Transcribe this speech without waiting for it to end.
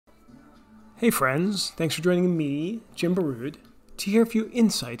Hey friends, thanks for joining me, Jim Baroud, to hear a few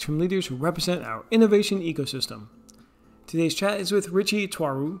insights from leaders who represent our innovation ecosystem. Today's chat is with Richie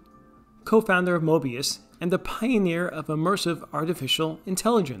Etwaru, co-founder of Mobeus and the pioneer of immersive artificial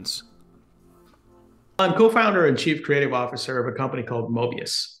intelligence. I'm co-founder and chief creative officer of a company called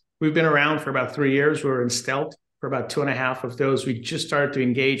Mobeus. We've been around for about 3 years. We were in stealth for about 2.5 of those. We just started to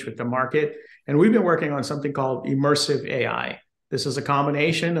engage with the market, and we've been working on something called Immersive AI. This is a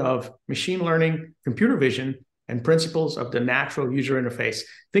combination of machine learning, computer vision, and principles of the natural user interface.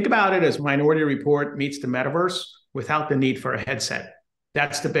 Think about it as Minority Report meets the metaverse without the need for a headset.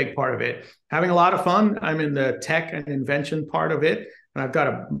 That's the big part of it. Having a lot of fun. I'm in the tech and invention part of it. And I've got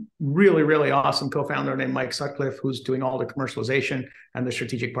a really, really awesome co-founder named Mike Sutcliffe, who's doing all the commercialization and the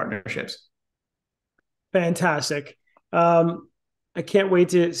strategic partnerships. Fantastic. I can't wait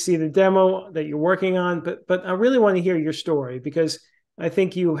to see the demo that you're working on, but I really want to hear your story because I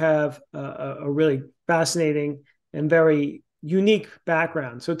think you have a really fascinating and very unique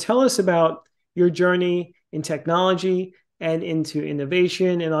background. So tell us about your journey in technology and into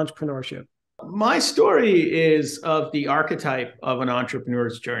innovation and entrepreneurship. My story is of the archetype of an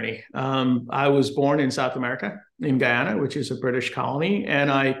entrepreneur's journey. I was born in South America, in Guyana, which is a British colony,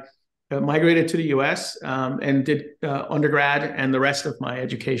 and I migrated to the US and did undergrad and the rest of my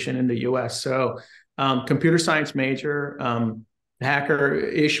education in the US. So computer science major,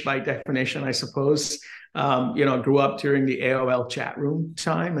 hacker-ish by definition, I suppose. Grew up during the AOL chat room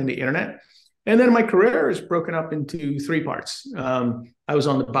time and the internet. And then my career is broken up into three parts. I was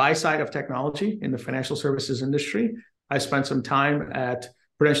on the buy side of technology in the financial services industry. I spent some time at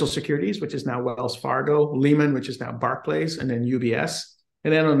Prudential Securities, which is now Wells Fargo, Lehman, which is now Barclays, and then UBS.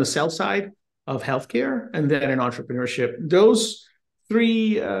 And then on the sell side of healthcare, and then in entrepreneurship. Those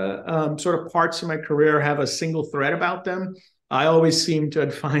three sort of parts of my career have a single thread about them. I always seem to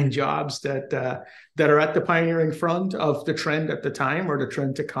find jobs that are at the pioneering front of the trend at the time or the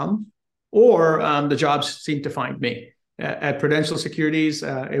trend to come, or the jobs seem to find me. At Prudential Securities,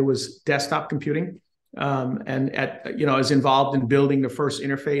 it was desktop computing. And I was involved in building the first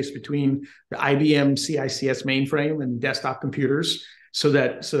interface between the IBM CICS mainframe and desktop computers so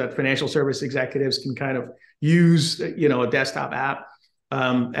that financial service executives can kind of use, a desktop app.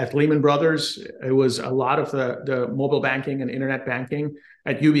 At Lehman Brothers, it was a lot of the mobile banking and internet banking.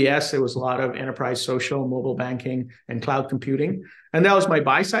 At UBS, it was a lot of enterprise social, mobile banking, and cloud computing. And that was my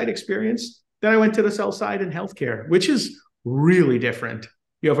buy-side experience. Then I went to the sell side in healthcare, which is really different.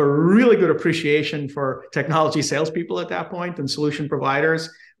 You have a really good appreciation for technology salespeople at that point and solution providers.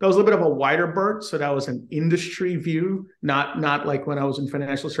 That was a little bit of a wider berth. So that was an industry view, not like when I was in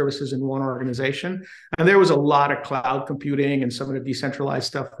financial services in one organization. And there was a lot of cloud computing and some of the decentralized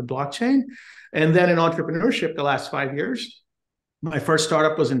stuff with blockchain. And then in entrepreneurship, the last 5 years, my first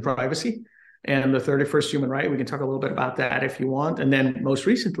startup was in privacy and the 31st human right. We can talk a little bit about that if you want. And then most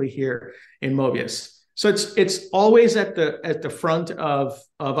recently here in Mobeus. So it's always at the front of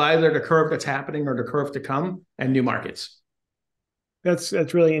either the curve that's happening or the curve to come and new markets. That's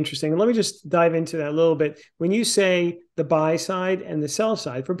really interesting. And let me just dive into that a little bit. When you say the buy side and the sell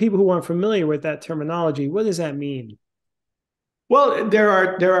side, for people who aren't familiar with that terminology, what does that mean? Well, there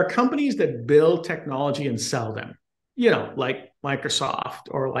are companies that build technology and sell them, like Microsoft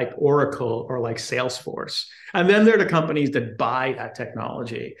or like Oracle or like Salesforce. And then there are the companies that buy that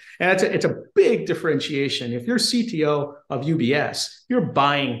technology. And it's a big differentiation. If you're CTO of UBS, you're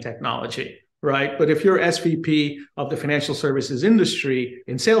buying technology, right? But if you're SVP of the financial services industry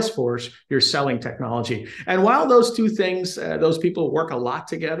in Salesforce, you're selling technology. And while those two things, those people work a lot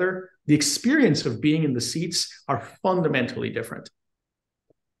together, the experience of being in the seats are fundamentally different.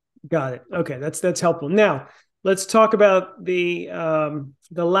 Got it. Okay, that's helpful. Now, let's talk about the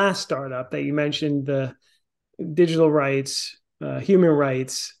last startup that you mentioned, the digital rights, human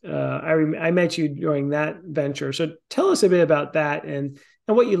rights. I met you during that venture. So tell us a bit about that and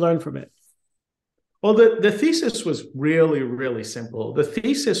what you learned from it. Well, the thesis was really, really simple. The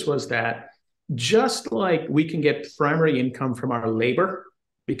thesis was that just like we can get primary income from our labor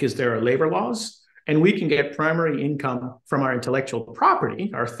because there are labor laws, and we can get primary income from our intellectual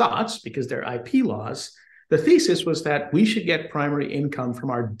property, our thoughts, because there are IP laws, the thesis was that we should get primary income from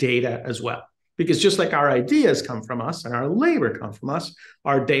our data as well. Because just like our ideas come from us and our labor comes from us,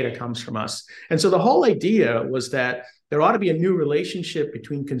 our data comes from us. And so the whole idea was that there ought to be a new relationship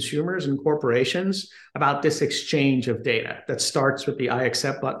between consumers and corporations about this exchange of data that starts with the I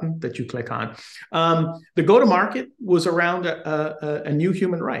accept button that you click on. The go-to-market was around a new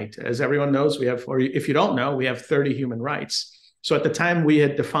human right. As everyone knows, we have, or if you don't know, we have 30 human rights. So at the time, we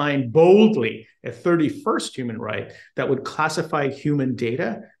had defined boldly a 31st human right that would classify human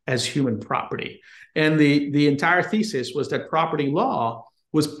data as human property. And the entire thesis was that property law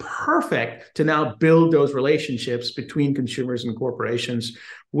was perfect to now build those relationships between consumers and corporations.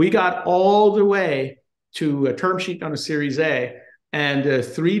 We got all the way to a term sheet on a Series A. And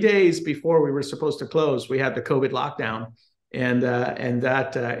 3 days before we were supposed to close, we had the COVID lockdown. And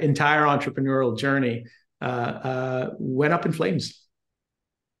that entire entrepreneurial journey went up in flames.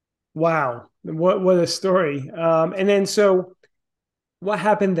 Wow. What a story. And then, so what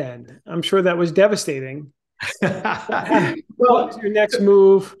happened then? I'm sure that was devastating. What was your next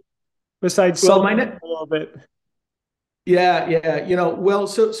move besides selling a little bit? Yeah.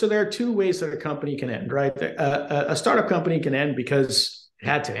 So there are two ways that a company can end, right? A startup company can end because it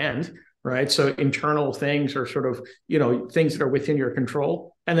had to end, right? So internal things are sort of, things that are within your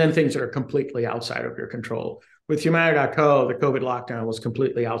control, and then things that are completely outside of your control. With Humanity.co, the COVID lockdown was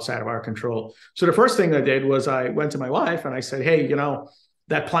completely outside of our control. So the first thing I did was I went to my wife and I said, hey,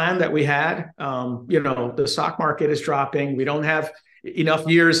 that plan that we had, the stock market is dropping. We don't have enough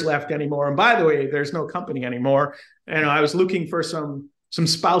years left anymore. And by the way, there's no company anymore. And I was looking for some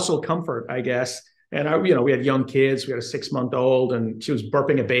spousal comfort, I guess. And we had young kids. We had a 6-month-old, and she was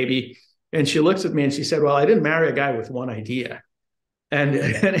burping a baby. And she looks at me and she said, well, I didn't marry a guy with one idea. And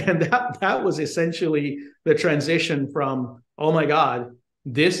that was essentially the transition from, oh my God,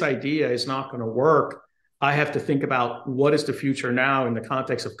 this idea is not going to work. I have to think about what is the future now in the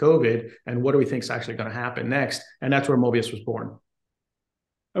context of COVID, and what do we think is actually going to happen next? And that's where Mobeus was born.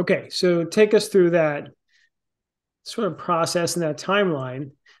 Okay, so take us through that sort of process and that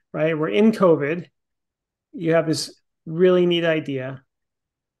timeline, right? We're in COVID. You have this really neat idea.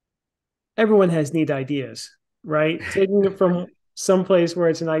 Everyone has neat ideas, right? Taking it from someplace where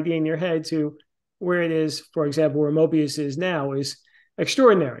it's an idea in your head to where it is, for example, where Mobeus is now, is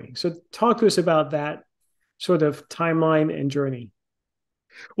extraordinary. So talk to us about that sort of timeline and journey.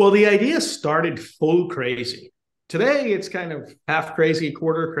 Well, the idea started full crazy. Today, it's kind of half crazy,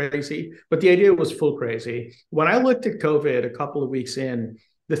 quarter crazy, but the idea was full crazy. When I looked at COVID a couple of weeks in,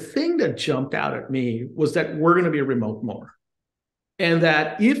 the thing that jumped out at me was that we're going to be remote more. And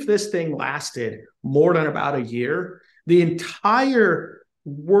that if this thing lasted more than about a year, the entire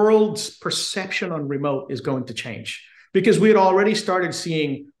world's perception on remote is going to change. Because we had already started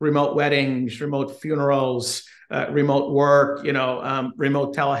seeing remote weddings, remote funerals, remote work,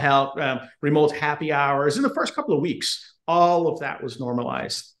 remote telehealth, remote happy hours. In the first couple of weeks, all of that was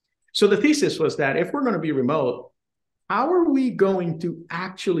normalized. So the thesis was that if we're going to be remote, how are we going to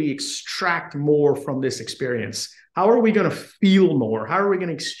actually extract more from this experience? How are we going to feel more? How are we going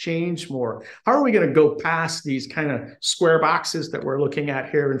to exchange more? How are we going to go past these kind of square boxes that we're looking at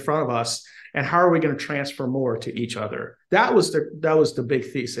here in front of us? And how are we going to transfer more to each other? That was the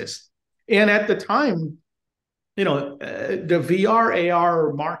big thesis. And at the time, the VR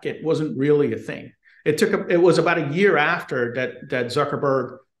AR market wasn't really a thing. It was about a year after that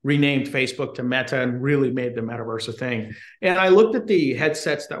Zuckerberg renamed Facebook to Meta and really made the metaverse a thing. And I looked at the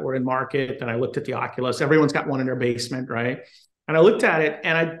headsets that were in market, and I looked at the Oculus. Everyone's got one in their basement, right? And I looked at it,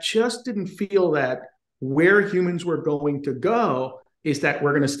 and I just didn't feel that where humans were going to go is that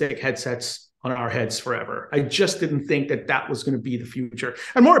we're going to stick headsets on our heads forever. I just didn't think that was going to be the future.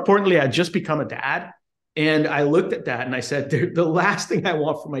 And more importantly, I'd just become a dad. And I looked at that and I said, the last thing I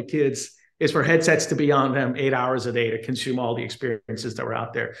want for my kids is for headsets to be on them 8 hours a day to consume all the experiences that were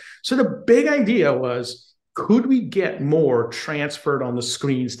out there. So the big idea was, could we get more transferred on the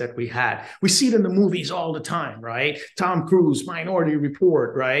screens that we had? We see it in the movies all the time, right? Tom Cruise, Minority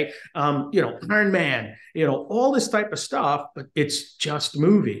Report, right? Iron Man, all this type of stuff, but it's just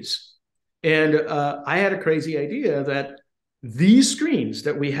movies. And I had a crazy idea that these screens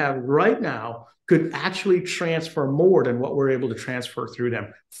that we have right now could actually transfer more than what we're able to transfer through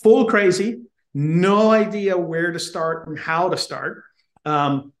them. Full crazy, no idea where to start and how to start.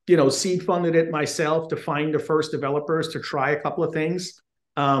 Seed funded it myself to find the first developers to try a couple of things.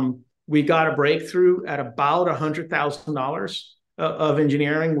 We got a breakthrough at about $100,000 of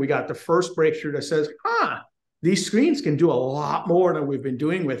engineering. We got the first breakthrough that says, these screens can do a lot more than we've been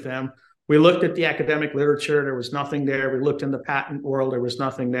doing with them. We looked at the academic literature. There was nothing there. We looked in the patent world. There was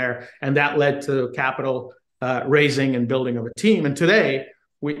nothing there. And that led to capital raising and building of a team. And today,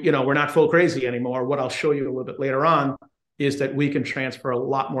 we're not full crazy anymore. What I'll show you a little bit later on is that we can transfer a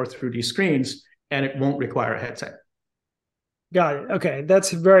lot more through these screens, and it won't require a headset. Got it. Okay.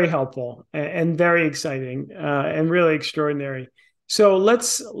 That's very helpful and very exciting and really extraordinary. So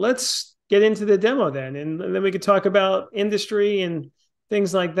let's get into the demo then, and then we could talk about industry and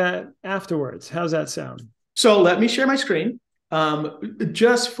things like that afterwards. How's that sound? So let me share my screen.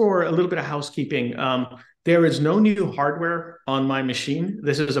 Just for a little bit of housekeeping, there is no new hardware on my machine.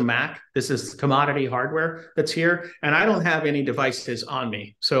 This is a Mac. This is commodity hardware that's here, and I don't have any devices on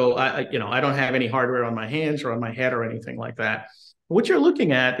me. So I don't have any hardware on my hands or on my head or anything like that. What you're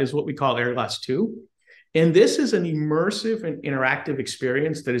looking at is what we call Airglass 2. And this is an immersive and interactive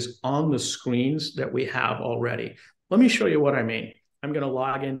experience that is on the screens that we have already. Let me show you what I mean. I'm going to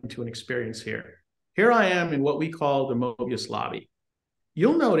log into an experience here. Here I am in what we call the Mobeus lobby.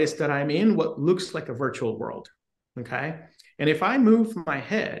 You'll notice that I'm in what looks like a virtual world, okay? And if I move my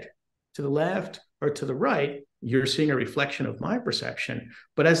head to the left or to the right, you're seeing a reflection of my perception.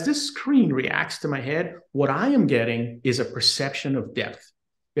 But as this screen reacts to my head, what I am getting is a perception of depth.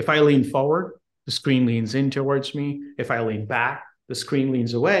 If I lean forward, the screen leans in towards me. If I lean back, the screen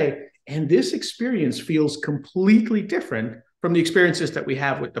leans away. And this experience feels completely different from the experiences that we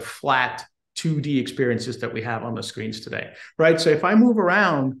have with the flat 2D experiences that we have on the screens today, right? So if I move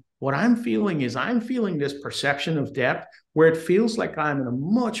around, what I'm feeling is I'm feeling this perception of depth where it feels like I'm in a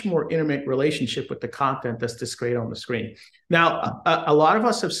much more intimate relationship with the content that's displayed on the screen. Now, a lot of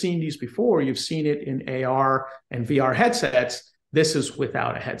us have seen these before. You've seen it in AR and VR headsets. This is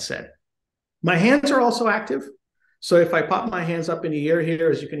without a headset. My hands are also active. So if I pop my hands up in the air here,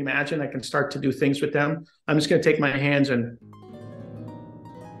 as you can imagine, I can start to do things with them. I'm just going to take my hands and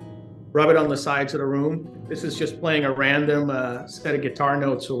rub it on the sides of the room. This is just playing a random set of guitar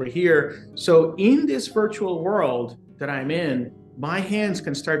notes over here. So in this virtual world that I'm in, my hands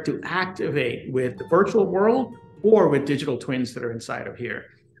can start to activate with the virtual world or with digital twins that are inside of here.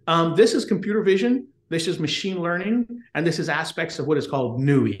 This is computer vision. This is machine learning, and this is aspects of what is called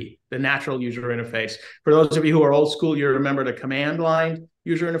NUI, the natural user interface. For those of you who are old school, you remember the command line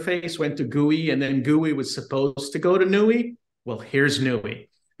user interface went to GUI, and then GUI was supposed to go to NUI. Well, here's NUI.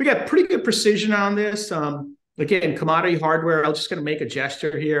 We got pretty good precision on this. Again, commodity hardware. I'm just going to make a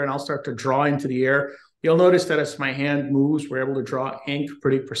gesture here, and I'll start to draw into the air. You'll notice that as my hand moves, we're able to draw ink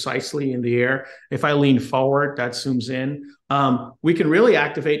pretty precisely in the air. If I lean forward, that zooms in. We can really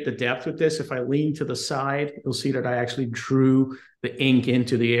activate the depth with this. If I lean to the side, you'll see that I actually drew the ink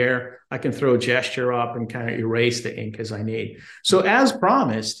into the air. I can throw a gesture up and kind of erase the ink as I need. So as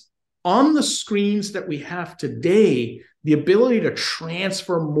promised, on the screens that we have today, the ability to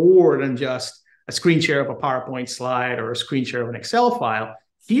transfer more than just a screen share of a PowerPoint slide or a screen share of an Excel file.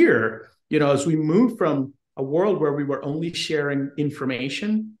 Here, as we move from a world where we were only sharing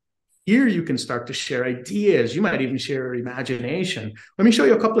information, here you can start to share ideas. You might even share your imagination. Let me show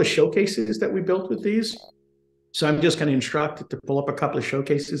you a couple of showcases that we built with these. So I'm just going to instruct it to pull up a couple of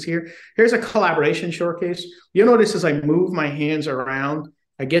showcases here. Here's a collaboration showcase. You'll notice as I move my hands around,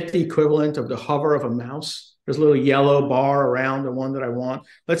 I get the equivalent of the hover of a mouse. There's a little yellow bar around the one that I want.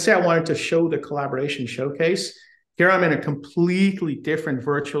 Let's say I wanted to show the collaboration showcase. Here I'm in a completely different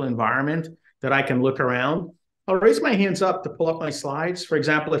virtual environment that I can look around. I'll raise my hands up to pull up my slides. For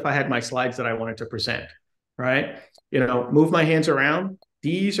example, if I had my slides that I wanted to present, right? Move my hands around.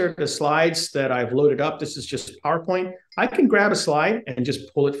 These are the slides that I've loaded up. This is just PowerPoint. I can grab a slide and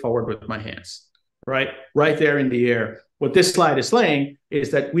just pull it forward with my hands, right? Right there in the air. What this slide is saying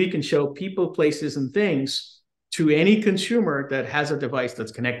is that we can show people, places, and things to any consumer that has a device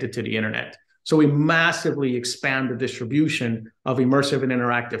that's connected to the internet. So we massively expand the distribution of immersive and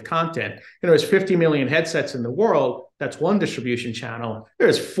interactive content. There's 50 million headsets in the world. That's one distribution channel.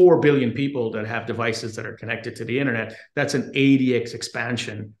 There's 4 billion people that have devices that are connected to the internet. That's an 80x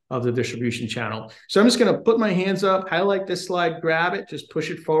expansion of the distribution channel. So I'm just going to put my hands up, highlight this slide, grab it, just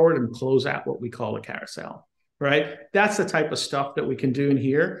push it forward and close out what we call a carousel, right? That's the type of stuff that we can do in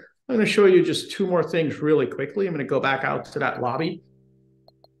here. I'm going to show you just 2 more things really quickly. I'm going to go back out to that lobby.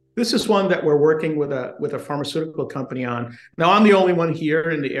 This is one that we're working with a pharmaceutical company on. Now, I'm the only one here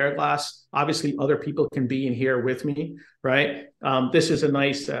in the Airglass. Obviously, other people can be in here with me, right? This is a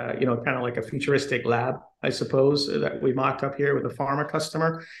nice, kind of like a futuristic lab, I suppose, that we mocked up here with a pharma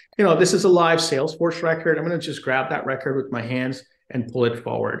customer. This is a live Salesforce record. I'm going to just grab that record with my hands and pull it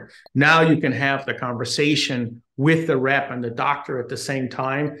forward. Now you can have the conversation with the rep and the doctor at the same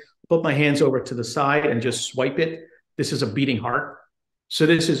time. Put my hands over to the side and just swipe it. This is a beating heart. So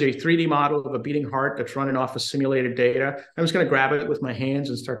this is a 3D model of a beating heart that's running off of simulated data. I'm just going to grab it with my hands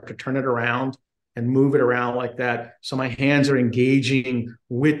and start to turn it around and move it around like that. So my hands are engaging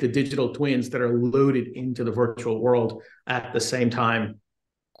with the digital twins that are loaded into the virtual world at the same time.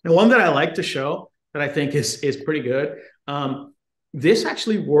 And one that I like to show that I think is pretty good. This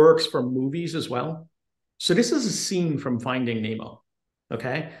actually works for movies as well. So this is a scene from Finding Nemo.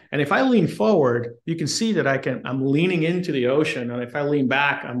 Okay. And if I lean forward, you can see that I'm leaning into the ocean. And if I lean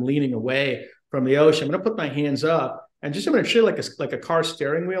back, I'm leaning away from the ocean. I'm going to put my hands up And just I'm going to show you like a car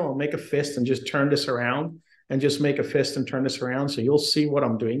steering wheel. I'll make a fist and just turn this around and just make a fist and turn this around. So you'll see what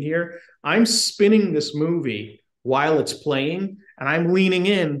I'm doing here. I'm spinning this movie while it's playing, and I'm leaning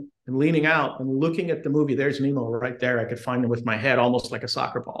in and leaning out and looking at the movie. There's Nemo right there. I could find him with my head, almost like a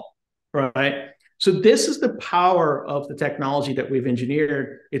soccer ball, right? So this is the power of the technology that we've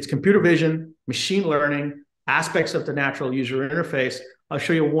engineered. It's computer vision, machine learning, aspects of the natural user interface. I'll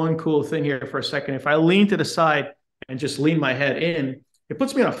show you one cool thing here for a second. If I lean to the side and just lean my head in, it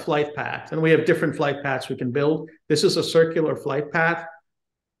puts me on a flight path. And we have different flight paths we can build. This is a circular flight path.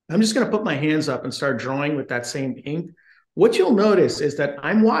 I'm just going to put my hands up and start drawing with that same ink. What you'll notice is that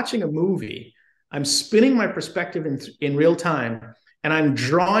I'm watching a movie. I'm spinning my perspective in real time, and I'm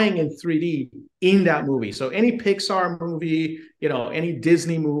drawing in 3D in that movie. So any Pixar movie, any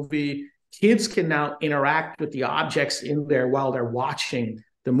Disney movie, kids can now interact with the objects in there while they're watching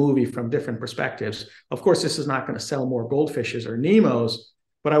the movie from different perspectives. Of course, this is not going to sell more goldfishes or Nemos,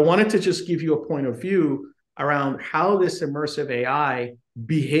 but I wanted to just give you a point of view around how this immersive AI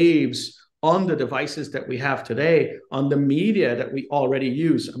behaves on the devices that we have today, on the media that we already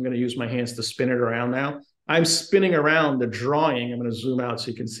use. I'm going to use my hands to spin it around now. I'm spinning around the drawing. I'm going to zoom out so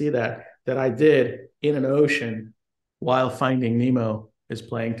you can see that I did in an ocean while Finding Nemo is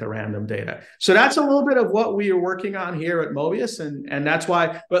playing to random data. So that's a little bit of what we are working on here at Mobeus. And that's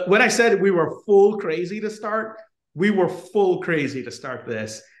why, but when I said we were full crazy to start, we were full crazy to start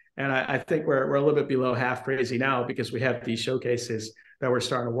this. And I think we're a little bit below half crazy now because we have these showcases that we're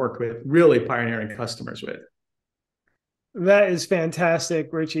starting to work with really pioneering customers with. That is fantastic,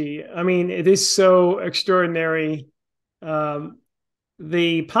 Richie. I mean, it is so extraordinary.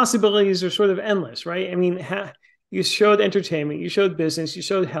 The possibilities are sort of endless, right? I mean, you showed entertainment, you showed business, you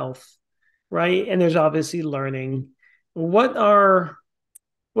showed health, right? And there's obviously learning. What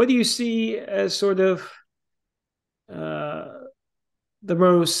do you see as sort of the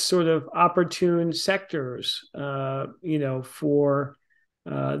most sort of opportune sectors, for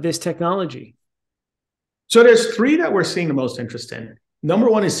this technology? So there's three that we're seeing the most interest in. Number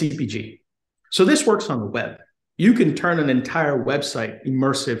one is CPG. So this works on the web. You can turn an entire website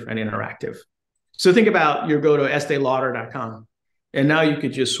immersive and interactive. So think about you go to esteelauder.com, and now you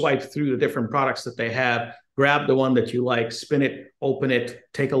could just swipe through the different products that they have, grab the one that you like, spin it, open it,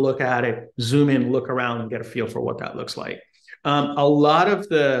 take a look at it, zoom in, look around, and get a feel for what that looks like. A lot of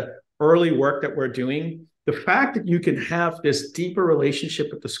the early work that we're doing, the fact that you can have this deeper relationship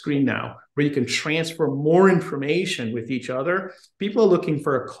with the screen now, where you can transfer more information with each other, people are looking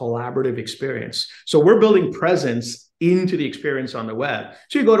for a collaborative experience. So we're building presence into the experience on the web.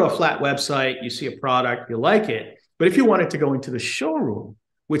 So you go to a flat website, you see a product, you like it. But if you wanted to go into the showroom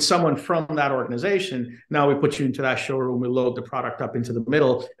with someone from that organization, now we put you into that showroom, we load the product up into the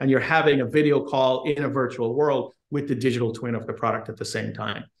middle, and you're having a video call in a virtual world with the digital twin of the product at the same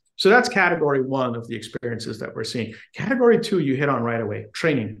time. So that's category one of the experiences that we're seeing. Category two, you hit on right away,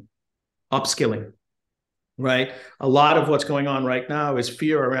 training, upskilling, right? A lot of what's going on right now is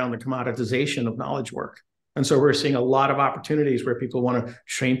fear around the commoditization of knowledge work. And so we're seeing a lot of opportunities where people want to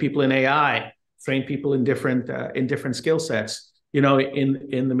train people in AI, train people in different skill sets.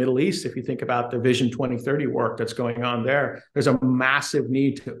 In the Middle East, if you think about the Vision 2030 work that's going on there, there's a massive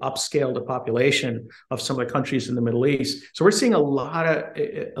need to upscale the population of some of the countries in the Middle East. So we're seeing a lot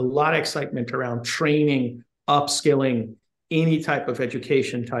of excitement around training, upskilling, any type of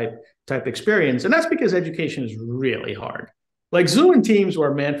education type experience. And that's because education is really hard. Like Zoom and Teams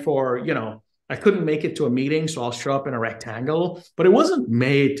were meant for, I couldn't make it to a meeting, so I'll show up in a rectangle, but it wasn't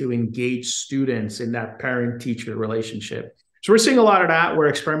made to engage students in that parent-teacher relationship. So we're seeing a lot of that. We're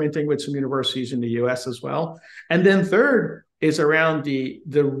experimenting with some universities in the US as well. And then third is around the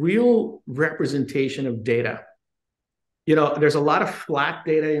real representation of data. There's a lot of flat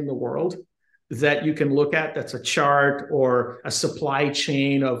data in the world that you can look at that's a chart or a supply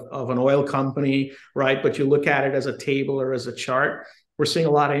chain of an oil company, right? But you look at it as a table or as a chart. We're seeing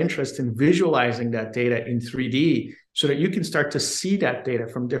a lot of interest in visualizing that data in 3D so that you can start to see that data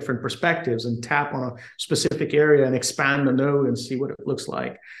from different perspectives and tap on a specific area and expand the node and see what it looks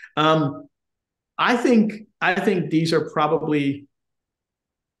like. I think these are probably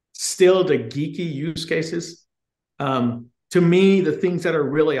still the geeky use cases. To me, the things that are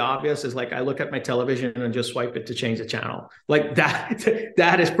really obvious is like I look at my television and just swipe it to change the channel. Like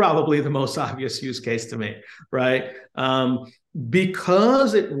that is probably the most obvious use case to me, right?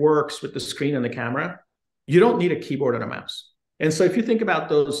 Because it works with the screen and the camera, you don't need a keyboard and a mouse. And so if you think about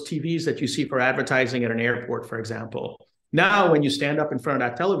those TVs that you see for advertising at an airport, for example, now when you stand up in front of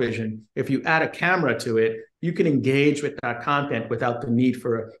that television, if you add a camera to it, you can engage with that content without the need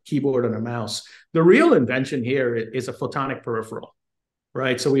for a keyboard and a mouse. The real invention here is a photonic peripheral,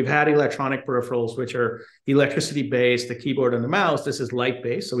 right? So we've had electronic peripherals, which are electricity-based, the keyboard and the mouse. This is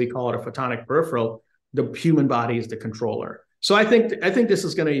light-based, so we call it a photonic peripheral. The human body is the controller. So I think this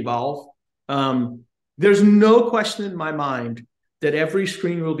is going to evolve. There's no question in my mind that every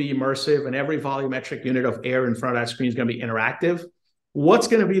screen will be immersive and every volumetric unit of air in front of that screen is going to be interactive. What's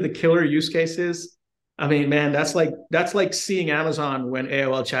going to be the killer use cases? I mean, man, that's like seeing Amazon when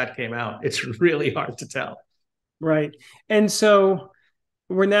AOL chat came out. It's really hard to tell. Right. And so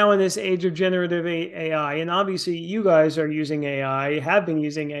we're now in this age of generative AI, and obviously you guys are using AI, have been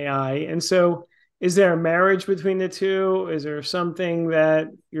using AI. And so is there a marriage between the two? Is there something that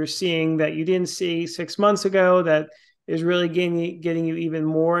you're seeing that you didn't see 6 months ago that is really getting you even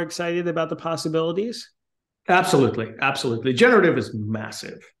more excited about the possibilities? Absolutely. Absolutely. Generative is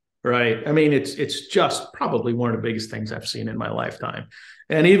massive, right? I mean, it's just probably one of the biggest things I've seen in my lifetime.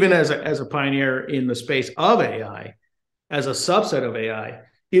 And even as a pioneer in the space of AI, as a subset of AI,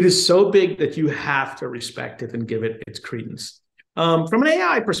 it is so big that you have to respect it and give it its credence. From an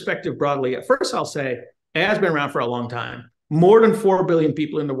AI perspective broadly, at first I'll say AI has been around for a long time. More than 4 billion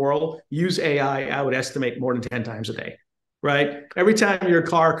people in the world use AI, I would estimate more than 10 times a day, right? Every time your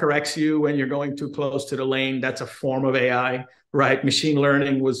car corrects you when you're going too close to the lane, that's a form of AI, right? Machine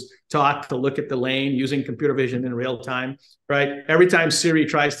learning was taught to look at the lane using computer vision in real time, right? Every time Siri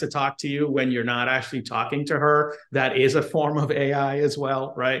tries to talk to you when you're not actually talking to her, that is a form of AI as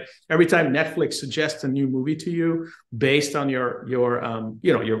well, right? Every time Netflix suggests a new movie to you based on your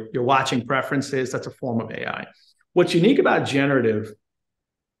watching preferences, that's a form of AI. What's unique about generative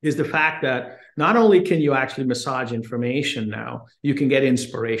is the fact that not only can you actually massage information now, you can get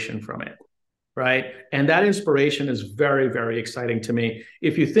inspiration from it, right? And that inspiration is very, very exciting to me.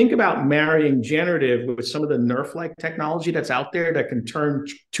 If you think about marrying generative with some of the Nerf-like technology that's out there that can turn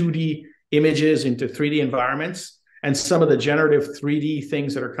 2D images into 3D environments and some of the generative 3D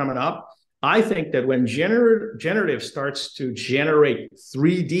things that are coming up, I think that when generative starts to generate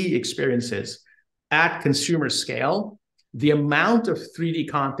 3D experiences at consumer scale, the amount of 3D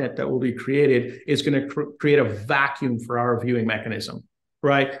content that will be created is going to create a vacuum for our viewing mechanism,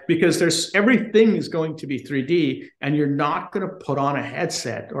 right? Because everything is going to be 3D, and you're not going to put on a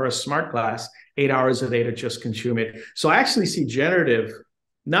headset or a smart glass 8 hours a day to just consume it. So I actually see generative,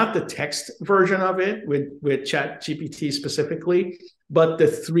 not the text version of it with Chat GPT specifically, but the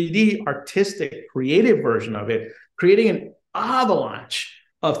 3D artistic creative version of it, creating an avalanche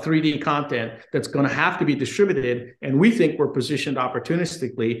of 3D content that's going to have to be distributed. And we think we're positioned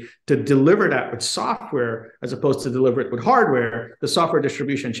opportunistically to deliver that with software as opposed to deliver it with hardware. The software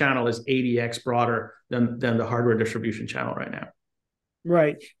distribution channel is 80x broader than the hardware distribution channel right now.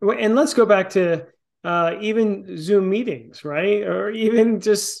 Right. And let's go back to even Zoom meetings, right? Or even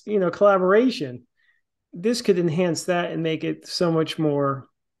just, collaboration. This could enhance that and make it so much more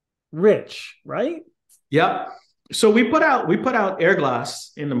rich, right? Yep. So we put out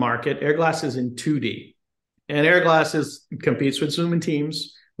Airglass in the market. Airglass is in 2D, and Airglass competes with Zoom and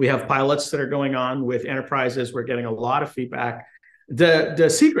Teams. We have pilots that are going on with enterprises. We're getting a lot of feedback. The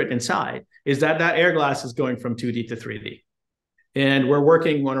secret inside is that Airglass is going from 2D to 3D. And we're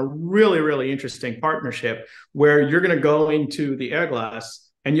working on a really, really interesting partnership where you're going to go into the Airglass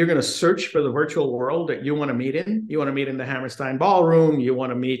and you're going to search for the virtual world that you want to meet in. You want to meet in the Hammerstein Ballroom. You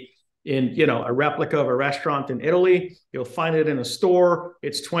want to meet in a replica of a restaurant in Italy. You'll find it in a store.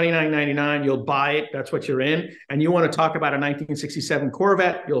 It's $29.99. You'll buy it. That's what you're in. And you want to talk about a 1967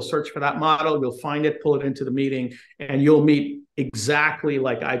 Corvette. You'll search for that model. You'll find it, pull it into the meeting, and you'll meet exactly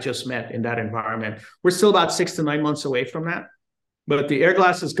like I just met in that environment. We're still about 6 to 9 months away from that. But the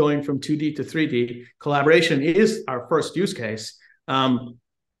Airglass is going from 2D to 3D. Collaboration is our first use case.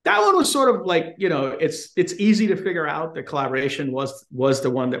 That one was sort of like, it's easy to figure out that collaboration was the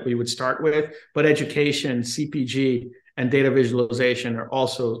one that we would start with, but education, CPG, and data visualization are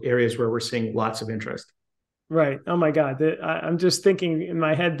also areas where we're seeing lots of interest. Right. Oh my God. I'm just thinking in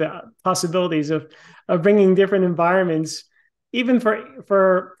my head the possibilities of bringing different environments, even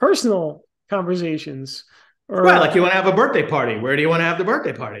for personal conversations. Right, like you want to have a birthday party. Where do you want to have the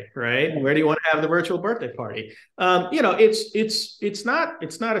birthday party, right? Where do you want to have the virtual birthday party? It's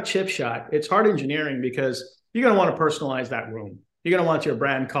not a chip shot. It's hard engineering because you're going to want to personalize that room. You're going to want your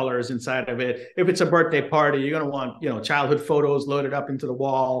brand colors inside of it. If it's a birthday party, you're going to want childhood photos loaded up into the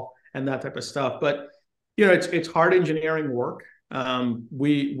wall and that type of stuff. But it's hard engineering work.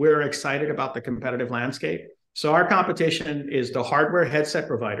 We're excited about the competitive landscape. So our competition is the hardware headset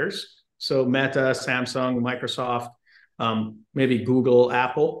providers. So Meta, Samsung, Microsoft, maybe Google,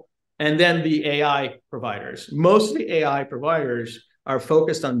 Apple. and then the AI providers. Most of the AI providers are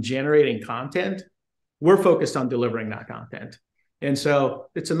focused on generating content. We're focused on delivering that content. And so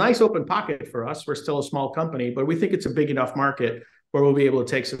it's a nice open pocket for us. We're still a small company, but we think it's a big enough market where we'll be able to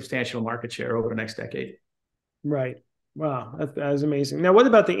take substantial market share over the next decade. Right. Wow, that is amazing. Now, what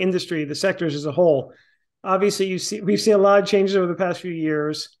about the industry, the sectors as a whole? Obviously, we've seen a lot of changes over the past few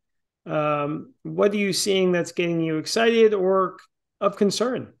years. What are you seeing that's getting you excited or of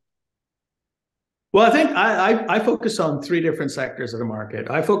concern? Well, I think I focus on three different sectors of the market.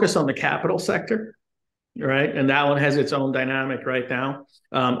 I focus on the capital sector, right? And that one has its own dynamic right now.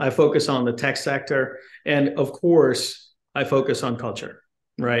 I focus on the tech sector. And of course, I focus on culture,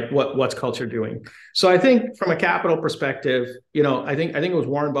 right? What's culture doing? So I think from a capital perspective, I think it was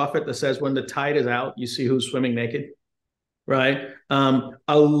Warren Buffett that says when the tide is out, you see who's swimming naked, right?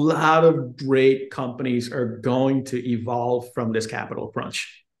 A lot of great companies are going to evolve from this capital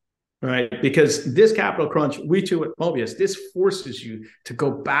crunch. Right, because this capital crunch, we too at Mobeus, this forces you to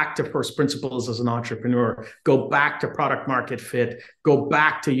go back to first principles as an entrepreneur, go back to product market fit, go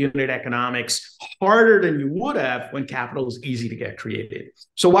back to unit economics harder than you would have when capital is easy to get created.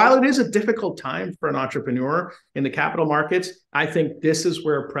 So while it is a difficult time for an entrepreneur in the capital markets, I think this is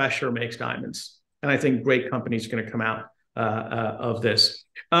where pressure makes diamonds. And I think great companies are going to come out of this.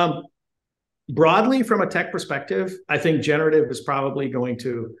 Broadly, from a tech perspective, I think generative is probably going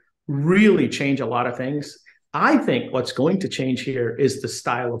to really change a lot of things. I think what's going to change here is the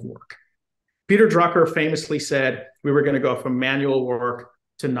style of work. Peter Drucker famously said we were going to go from manual work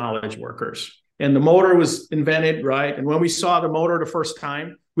to knowledge workers. And the motor was invented, right? And when we saw the motor the first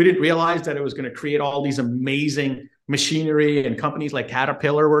time, we didn't realize that it was going to create all these amazing machinery, and companies like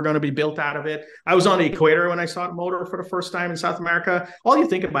Caterpillar were going to be built out of it. I was on the equator when I saw the motor for the first time in South America. All you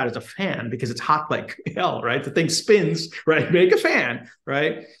think about is a fan because it's hot like hell, right? The thing spins, right? Make a fan,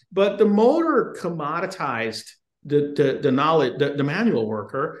 right? But the motor commoditized the knowledge, the manual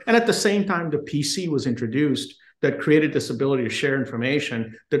worker. And at the same time, the PC was introduced that created this ability to share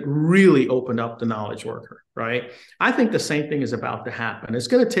information that really opened up the knowledge worker, right? I think the same thing is about to happen. It's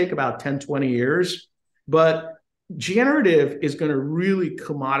going to take about 10, 20 years, but generative is going to really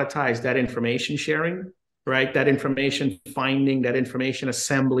commoditize that information sharing, right? That information finding, that information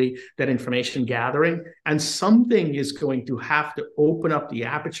assembly, that information gathering. And something is going to have to open up the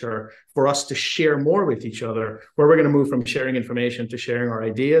aperture for us to share more with each other, where we're going to move from sharing information to sharing our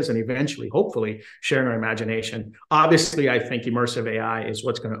ideas and eventually, hopefully, sharing our imagination. Obviously, I think immersive AI is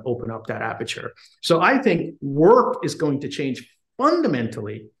what's going to open up that aperture. So I think work is going to change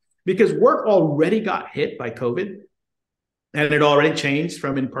fundamentally, because work already got hit by COVID, and it already changed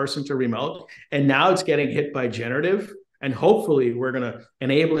from in-person to remote. And now it's getting hit by generative. And hopefully we're going to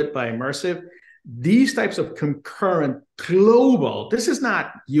enable it by immersive. These types of concurrent global, this is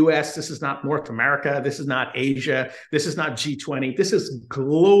not US, this is not North America, this is not Asia, this is not G20, this is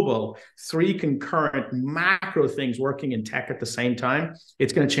global, three concurrent macro things working in tech at the same time.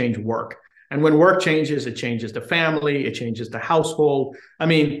 It's going to change work. And when work changes, it changes the family, it changes the household. I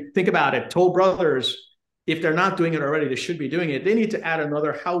mean, think about it. Toll Brothers, if they're not doing it already, they should be doing it. They need to add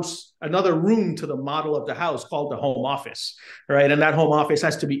another house, another room to the model of the house called the home office, right? And that home office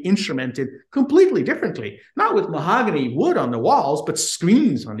has to be instrumented completely differently, not with mahogany wood on the walls, but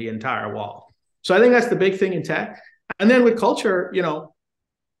screens on the entire wall. So I think that's the big thing in tech. And then with culture,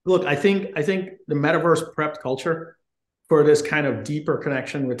 look, I think the metaverse prepped culture for this kind of deeper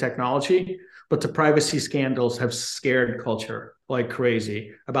connection with technology, but the privacy scandals have scared culture like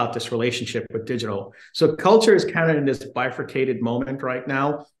crazy about this relationship with digital. So culture is kind of in this bifurcated moment right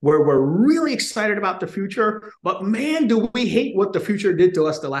now where we're really excited about the future, but man, do we hate what the future did to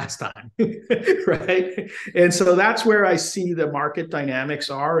us the last time, right? And so that's where I see the market dynamics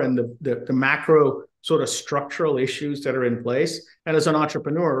are, and the macro sort of structural issues that are in place. And as an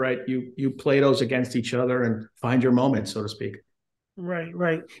entrepreneur, right, you play those against each other and find your moment, so to speak. Right,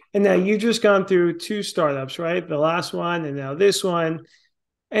 right. And now you've just gone through two startups, right? The last one and now this one.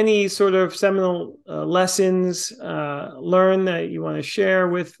 Any sort of seminal lessons learned that you want to share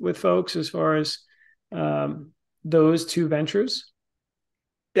with folks as far as those two ventures?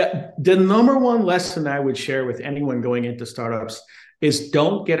 Yeah, the number one lesson I would share with anyone going into startups is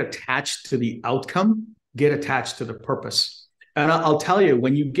don't get attached to the outcome, get attached to the purpose. And I'll tell you,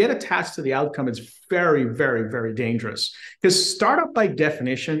 when you get attached to the outcome, it's very, very, very dangerous, because startup by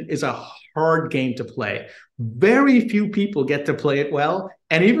definition is a hard game to play. Very few people get to play it well.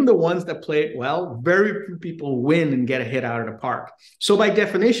 And even the ones that play it well, very few people win and get a hit out of the park. So by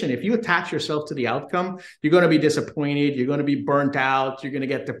definition, if you attach yourself to the outcome, you're going to be disappointed. You're going to be burnt out. You're going to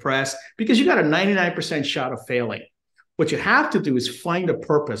get depressed because you got a 99% shot of failing. What you have to do is find a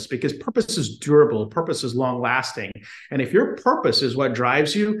purpose, because purpose is durable, purpose is long lasting. And if your purpose is what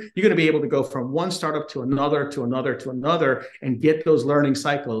drives you, you're going to be able to go from one startup to another, to another, to another, and get those learning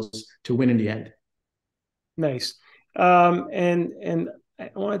cycles to win in the end. Nice. And I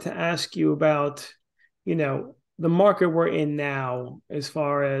wanted to ask you about, the market we're in now, as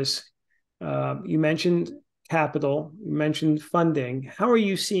far as you mentioned capital, you mentioned funding. How are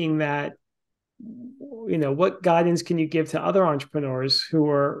you seeing that? What guidance can you give to other entrepreneurs who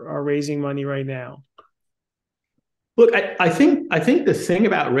are raising money right now? Look, I think the thing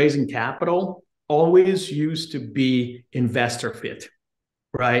about raising capital always used to be investor fit,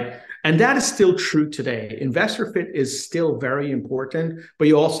 right? And that is still true today. Investor fit is still very important, but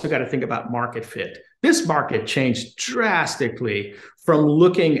you also got to think about market fit. This market changed drastically from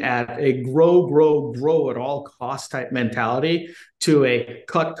looking at a grow, grow, grow at all cost type mentality to a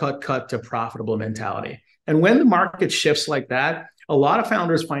cut, cut, cut to profitable mentality. And when the market shifts like that, a lot of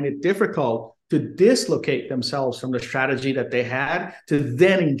founders find it difficult to dislocate themselves from the strategy that they had to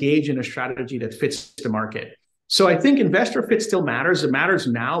then engage in a strategy that fits the market. So I think investor fit still matters. It matters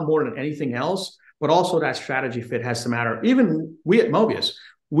now more than anything else, but also that strategy fit has to matter. Even we at Mobeus,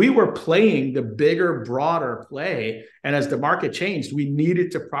 we were playing the bigger, broader play. And as the market changed, we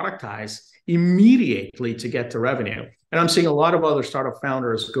needed to productize immediately to get to revenue. And I'm seeing a lot of other startup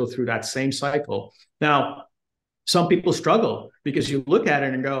founders go through that same cycle. Now, some people struggle because you look at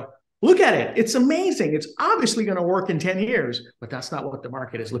it and go, look at it. It's amazing. It's obviously going to work in 10 years, but that's not what the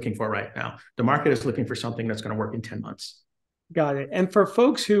market is looking for right now. The market is looking for something that's going to work in 10 months. Got it. And for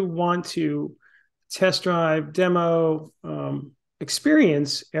folks who want to test drive, demo,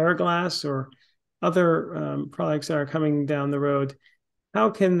 experience Airglass or other products that are coming down the road, how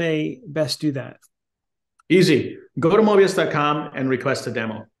can they best do that? Easy. Go to Mobeus.com and request a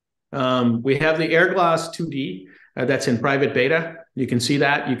demo. We have the Airglass 2D that's in private beta. You can see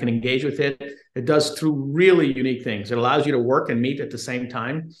that. You can engage with it. It does two really unique things. It allows you to work and meet at the same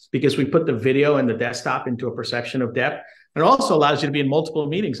time because we put the video and the desktop into a perception of depth. And it also allows you to be in multiple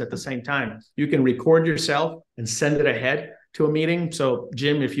meetings at the same time. You can record yourself and send it ahead to a meeting. So,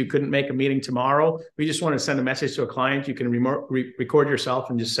 Jim, if you couldn't make a meeting tomorrow, we just want to send a message to a client, you can record yourself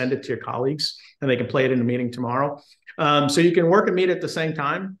and just send it to your colleagues, and they can play it in the meeting tomorrow. So you can work and meet at the same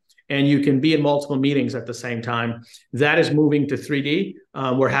time, and you can be in multiple meetings at the same time. That is moving to 3D.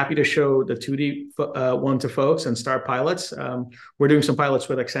 We're happy to show the 2D one to folks and start pilots. We're doing some pilots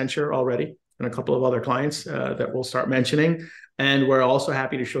with Accenture already and a couple of other clients that we'll start mentioning. And we're also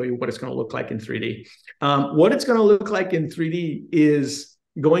happy to show you what it's going to look like in 3D. What it's going to look like in 3D is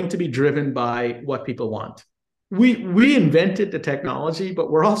going to be driven by what people want. We invented the technology, but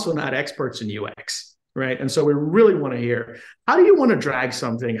we're also not experts in UX, right? And so we really want to hear, how do you want to drag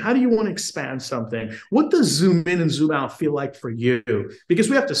something? How do you want to expand something? What does zoom in and zoom out feel like for you? Because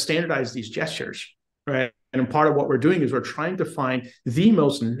we have to standardize these gestures, right? And part of what we're doing is we're trying to find the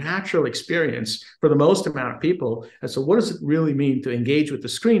most natural experience for the most amount of people. And so what does it really mean to engage with the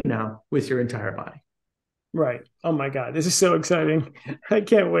screen now with your entire body? Right. Oh my God, this is so exciting. I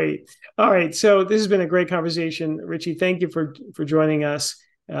can't wait. All right. So this has been a great conversation. Richie, thank you for joining us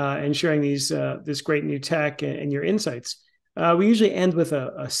and sharing this great new tech and your insights. We usually end with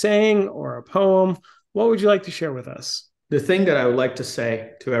a saying or a poem. What would you like to share with us? The thing that I would like to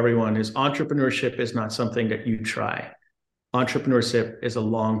say to everyone is entrepreneurship is not something that you try. Entrepreneurship is a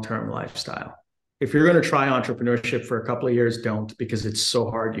long-term lifestyle. If you're going to try entrepreneurship for a couple of years, don't, because it's so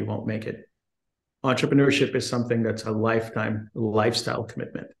hard you won't make it. Entrepreneurship is something that's a lifetime lifestyle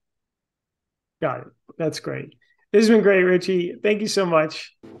commitment. Got it. That's great. This has been great, Richie. Thank you so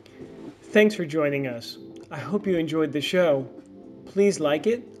much. Thanks for joining us. I hope you enjoyed the show. Please like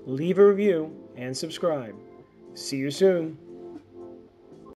it, leave a review, and subscribe. See you soon.